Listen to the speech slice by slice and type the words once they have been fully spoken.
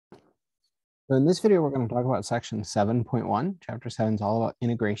So in this video, we're going to talk about section 7.1. Chapter 7 is all about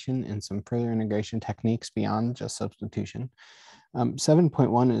integration and some further integration techniques beyond just substitution.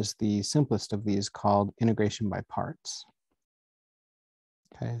 7.1 is the simplest of these, called integration by parts.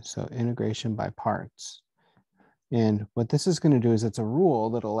 Okay, so integration by parts. And what this is going to do is it's a rule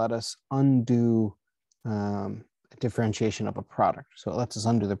that'll let us undo a differentiation of a product. So it lets us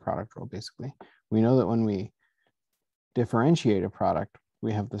undo the product rule, basically. We know that when we differentiate a product,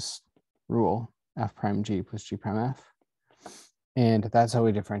 we have this rule, f prime g plus g prime f. And that's how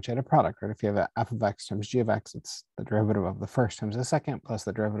we differentiate a product, right? If you have f of x times g of x, it's the derivative of the first times the second plus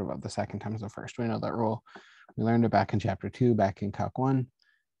the derivative of the second times the first. We know that rule. We learned it back in chapter 2, back in calc 1.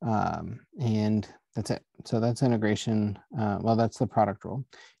 And that's it. So that's integration. Well, that's the product rule.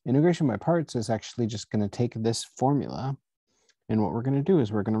 Integration by parts is actually just going to take this formula. And what we're going to do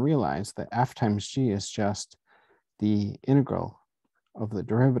is we're going to realize that f times g is just the integral of the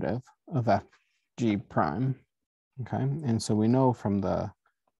derivative of f g prime. Okay, and so we know from the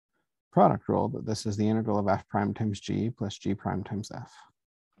product rule that this is the integral of f prime times g plus g prime times f.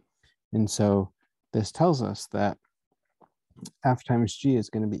 And so this tells us that f times g is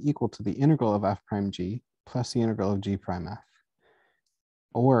going to be equal to the integral of f prime g plus the integral of g prime f.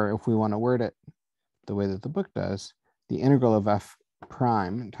 Or if we want to word it the way that the book does, the integral of f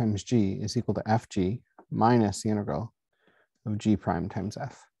prime times g is equal to fg minus the integral of g prime times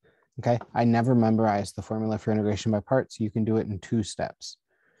f. Okay, I never memorized the formula for integration by parts. You can do it in 2 steps.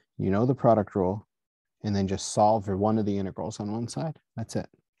 You know the product rule, and then just solve for one of the integrals on one side. That's it.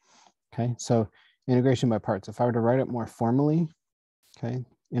 Okay, so integration by parts. If I were to write it more formally, okay,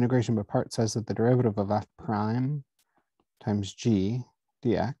 integration by parts says that the derivative of f prime times g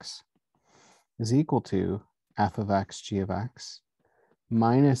dx is equal to f of x g of x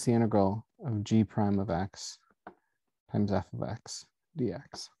minus the integral of g prime of x times f of x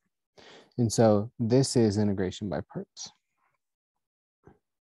dx. And so this is integration by parts.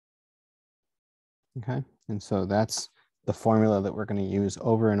 Okay, and so that's the formula that we're going to use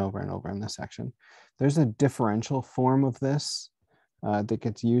over and over and over in this section. There's a differential form of this that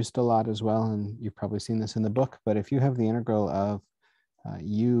gets used a lot as well, and you've probably seen this in the book, but if you have the integral of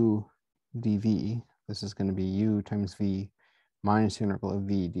u dv, this is going to be u times v minus the integral of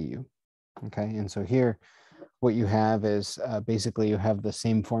v du. Okay, and so here, what you have is basically you have the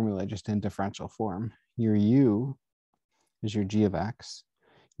same formula just in differential form. Your u is your g of x,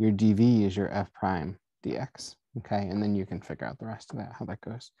 your dv is your f prime dx. Okay, and then you can figure out the rest of that, how that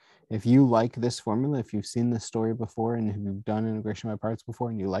goes. If you like this formula, if you've seen this story before and if you've done integration by parts before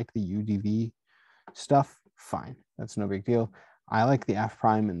and you like the u dv stuff, fine, that's no big deal. I like the f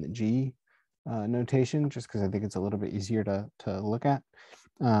prime and the g notation just because I think it's a little bit easier to look at.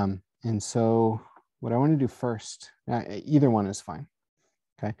 And so what I want to do first, either one is fine,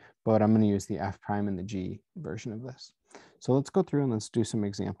 okay? But I'm going to use the f prime and the g version of this. So let's go through and let's do some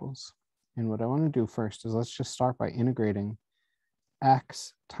examples. And what I want to do first is let's just start by integrating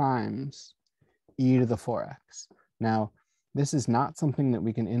x times e to the 4x. Now, this is not something that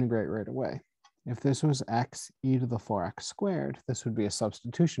we can integrate right away. If this was x e to the 4x squared, this would be a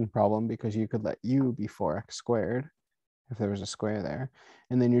substitution problem because you could let u be 4x squared if there was a square there,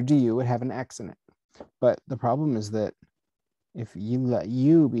 and then your du would have an x in it. But the problem is that if you let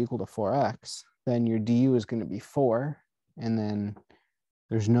u be equal to 4x, then your du is going to be 4, and then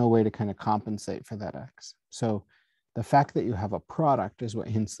there's no way to kind of compensate for that x. So the fact that you have a product is what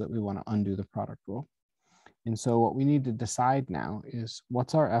hints that we want to undo the product rule. And so what we need to decide now is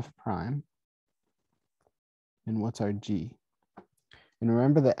what's our f prime and what's our g. And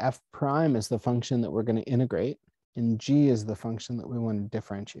remember that f prime is the function that we're going to integrate, and g is the function that we want to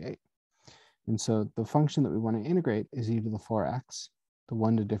differentiate. And so the function that we want to integrate is e to the 4x. The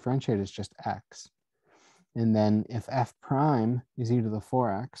one to differentiate is just x. And then if f prime is e to the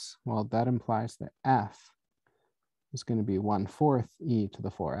 4x, well, that implies that f is going to be 1/4 e to the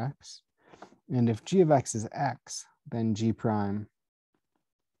 4x. And if g of x is x, then g prime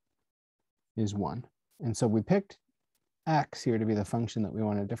is 1. And so we picked x here to be the function that we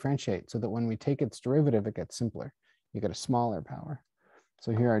want to differentiate so that when we take its derivative, it gets simpler. You get a smaller power.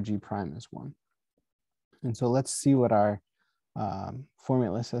 So here our g prime is 1. And so let's see what our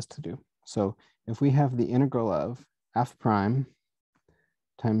formula says to do. So if we have the integral of f prime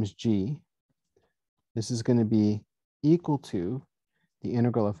times g, this is going to be equal to the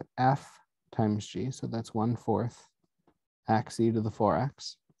integral of f times g, so that's 1/4 x e to the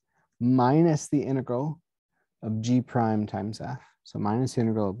 4x, minus the integral of g prime times f. So minus the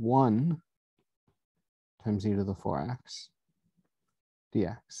integral of 1 times e to the 4x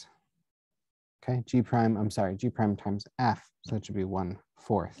dx. Okay, g prime times f, so it should be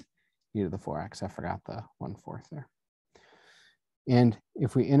 1/4 e to the 4x. I forgot the 1/4 there. And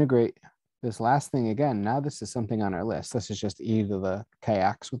if we integrate this last thing again, now this is something on our list. This is just e to the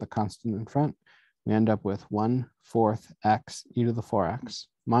kx with a constant in front. We end up with 1/4 x e to the 4x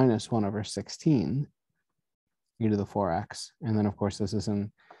minus 1/16 e to the 4x. And then, of course, this is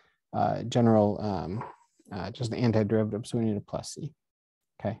in general, just the antiderivative, so we need a plus c.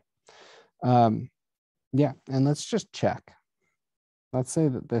 Okay. Yeah, and let's just check. Let's say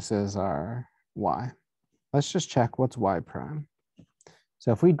that this is our y. Let's just check what's y prime.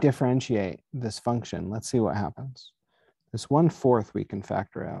 So if we differentiate this function, let's see what happens. This 1/4 we can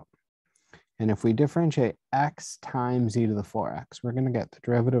factor out. And if we differentiate x times e to the 4x, we're going to get the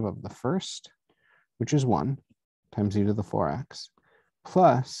derivative of the first, which is 1, times e to the 4x,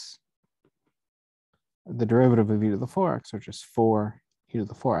 plus the derivative of e to the 4x, which is 4 e to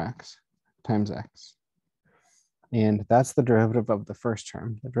the 4x times x. And that's the derivative of the first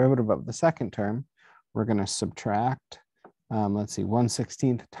term. The derivative of the second term, we're going to subtract, let's see,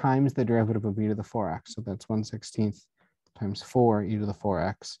 1/16 times the derivative of e to the 4x. So that's 1/16 times 4 e to the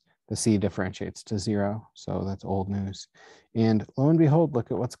 4x. The c differentiates to 0, so that's old news. And lo and behold,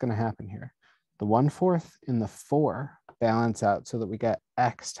 look at what's going to happen here. The 1/4 and the 4 balance out so that we get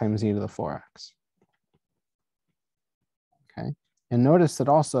x times e to the 4x. Okay, and notice that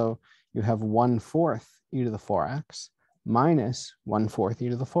also you have 1/4 e to the 4x minus 1/4 e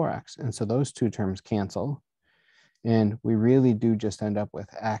to the 4x. And so those two terms cancel. And we really do just end up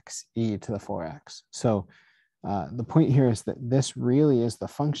with x e to the 4x. So the point here is that this really is the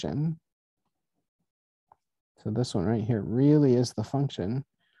function. So this one right here really is the function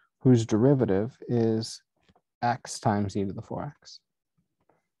whose derivative is x times e to the 4x.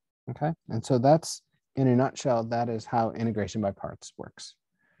 Okay, and so that's, in a nutshell, that is how integration by parts works.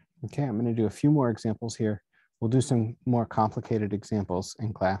 Okay, I'm going to do a few more examples here. We'll do some more complicated examples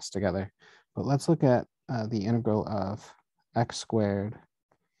in class together. But let's look at the integral of x squared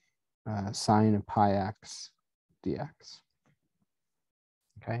sine of pi x dx.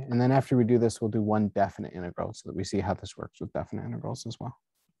 Okay, and then after we do this, we'll do one definite integral so that we see how this works with definite integrals as well.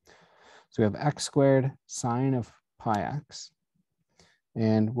 So we have x squared sine of pi x.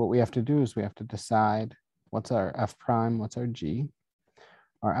 And what we have to do is we have to decide what's our f prime, what's our g.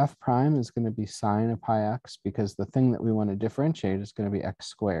 Our f prime is going to be sine of pi x because the thing that we want to differentiate is going to be x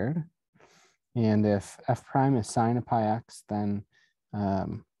squared. And if f prime is sine of pi x, then let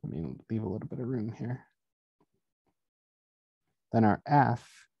me leave a little bit of room here. Then our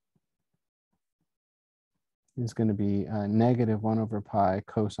f is going to be negative 1/pi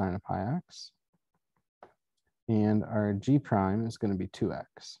cosine of pi x. And our g prime is going to be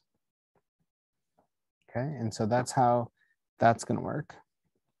 2x. Okay, and so that's how that's going to work.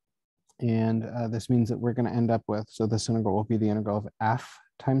 And this means that we're going to end up with, so this integral will be the integral of f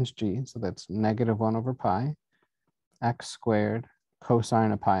times g, so that's negative 1/pi x squared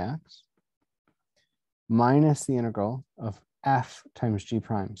cosine of pi x, minus the integral of f times g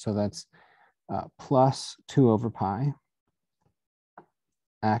prime, so that's plus 2/pi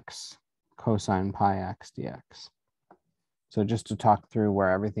x cosine pi x dx. So just to talk through where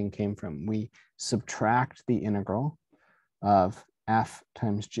everything came from, we subtract the integral of f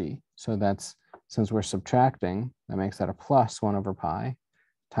times g. So that's, since we're subtracting, that makes that a plus 1/pi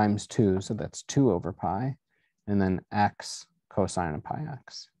times 2, so that's 2/pi, and then x cosine of pi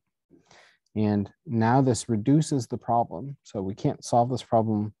x. And now this reduces the problem. So we can't solve this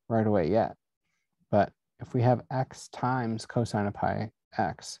problem right away yet. But if we have x times cosine of pi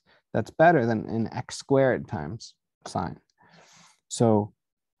x, that's better than an x squared times sine. So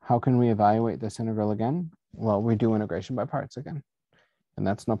how can we evaluate this integral again? Well, we do integration by parts again, and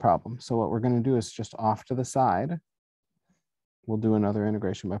that's no problem. So what we're going to do is just off to the side, we'll do another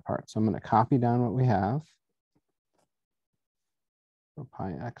integration by parts. So I'm going to copy down what we have. So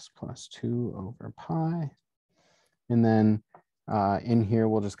pi x plus 2/pi. And then in here,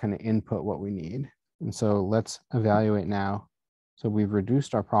 we'll just kind of input what we need. And so let's evaluate now. So we've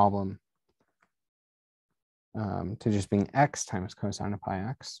reduced our problem to just being x times cosine of pi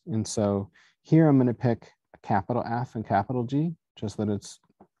x. And so here I'm going to pick a capital F and capital G, just that it's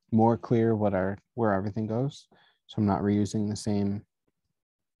more clear what where everything goes. So I'm not reusing the same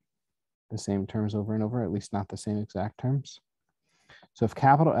terms over and over, at least not the same exact terms. So if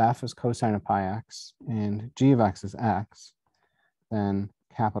capital F is cosine of pi x and g of x is x, then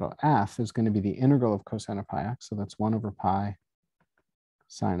capital F is going to be the integral of cosine of pi x. So that's 1/pi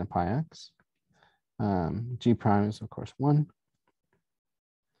sine of pi x. G prime is, of course, 1.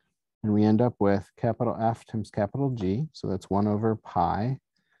 And we end up with capital F times capital G. So that's 1/pi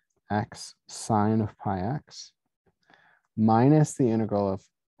x sine of pi x minus the integral of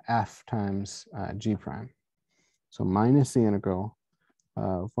f times g prime. So minus the integral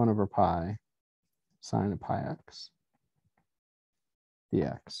of 1 over pi sine of pi x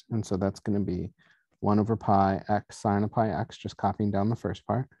dx. And so that's going to be 1 over pi x sine of pi x, just copying down the first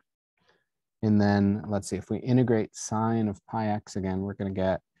part. And then let's see, if we integrate sine of pi x again, we're going to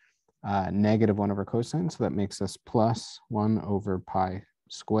get negative 1 over cosine. So that makes us plus 1 over pi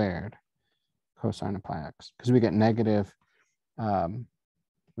squared cosine of pi x, because we get negative 1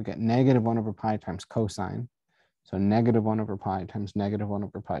 over pi times cosine. So negative 1 over pi times negative 1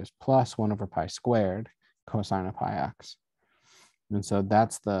 over pi is plus 1 over pi squared cosine of pi x. And so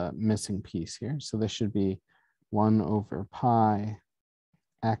that's the missing piece here. So this should be 1 over pi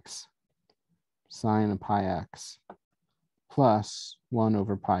x sine of pi x plus 1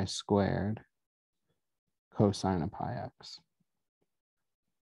 over pi squared cosine of pi x.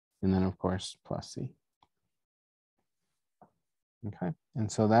 And then, of course, plus c. Okay, and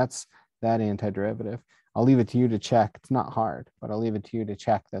so that's that antiderivative. I'll leave it to you to check. It's not hard, but I'll leave it to you to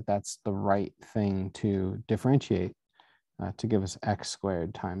check that that's the right thing to differentiate to give us x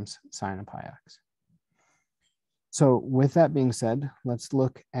squared times sine of pi x. So with that being said, let's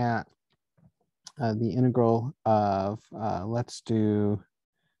look at the integral of, let's do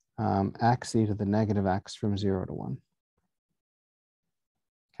x e to the negative x from 0 to 1.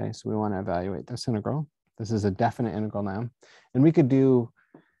 Okay, so we want to evaluate this integral. This is a definite integral now. And we could do,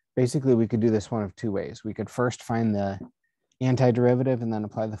 basically we could do this one of two ways. We could first find the antiderivative and then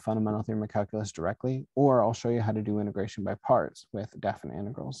apply the fundamental theorem of calculus directly, or I'll show you how to do integration by parts with definite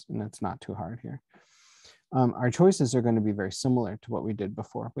integrals, and it's not too hard here. Our choices are going to be very similar to what we did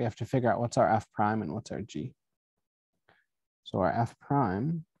before. We have to figure out what's our f prime and what's our g. So our f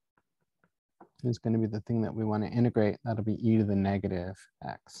prime is going to be the thing that we want to integrate. That'll be e to the negative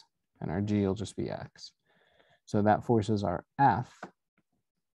x, and our g will just be x. So that forces our f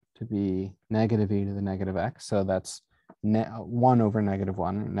to be negative e to the negative x. So that's 1 over negative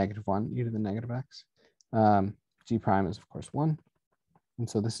 1, or negative 1 e to the negative x. G prime is, of course, 1. And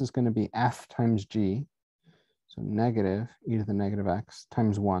so this is going to be f times g. So negative e to the negative x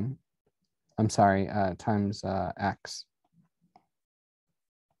times 1. I'm sorry, times x.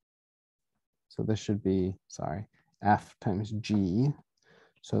 So this should be, sorry, f times g.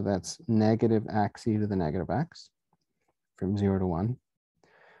 So that's negative x e to the negative x from 0 to 1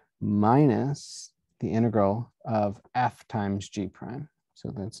 minus the integral of f times g prime.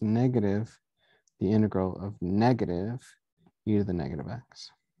 So that's negative the integral of negative e to the negative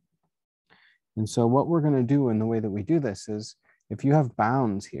x. And so what we're going to do in the way that we do this is, if you have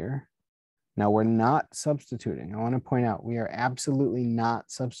bounds here, now we're not substituting. I want to point out, we are absolutely not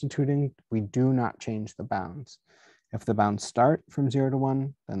substituting. We do not change the bounds. If the bounds start from 0 to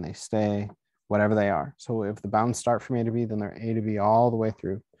 1, then they stay whatever they are. So if the bounds start from a to b, then they're a to b all the way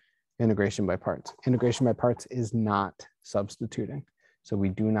through integration by parts. Integration by parts is not substituting. So we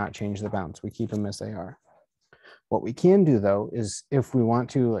do not change the bounds. We keep them as they are. What we can do, though, is if we want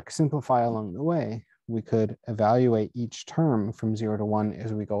to simplify along the way, we could evaluate each term from 0 to 1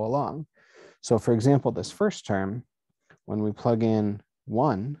 as we go along. So for example, this first term, when we plug in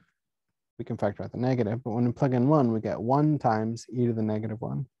 1, we can factor out the negative, but when we plug in 1, we get 1 times e to the negative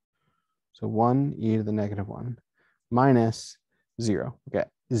 1. So 1 e to the negative 1 minus 0. We get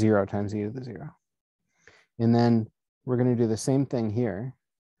 0 times e to the 0. And then we're going to do the same thing here.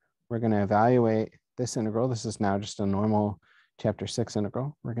 We're going to evaluate this integral. This is now just a normal chapter 6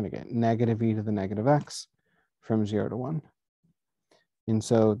 integral. We're going to get negative e to the negative x from 0 to 1. And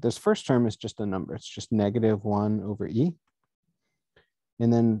so this first term is just a number. It's just negative 1 over e.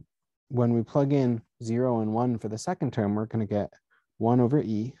 And then when we plug in 0 and 1 for the second term, we're going to get 1 over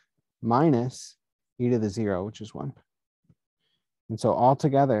e minus e to the 0, which is 1. And so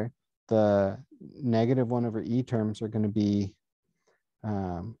altogether, the negative 1 over e terms are going to be,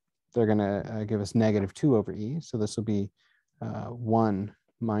 they're going to give us negative 2 over e. So this will be 1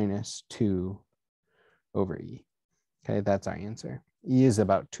 minus 2 over e. Okay, that's our answer. E is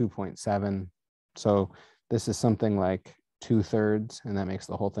about 2.7. So this is something like 2/3, and that makes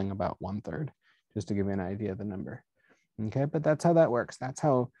the whole thing about 1/3, just to give you an idea of the number. Okay, but that's how that works. That's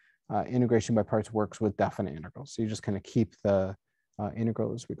how integration by parts works with definite integrals. So you just kind of keep the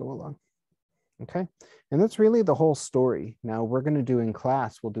integral as we go along. Okay, and that's really the whole story. Now we're going to do in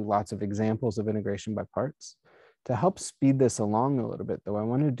class, we'll do lots of examples of integration by parts. To help speed this along a little bit, though, I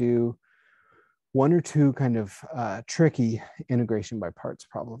want to do 1 or 2 kind of tricky integration by parts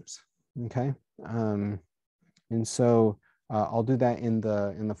problems. Okay, and so I'll do that in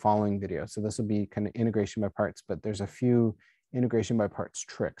the following video. So this will be kind of integration by parts, but there's a few integration by parts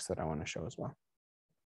tricks that I want to show as well.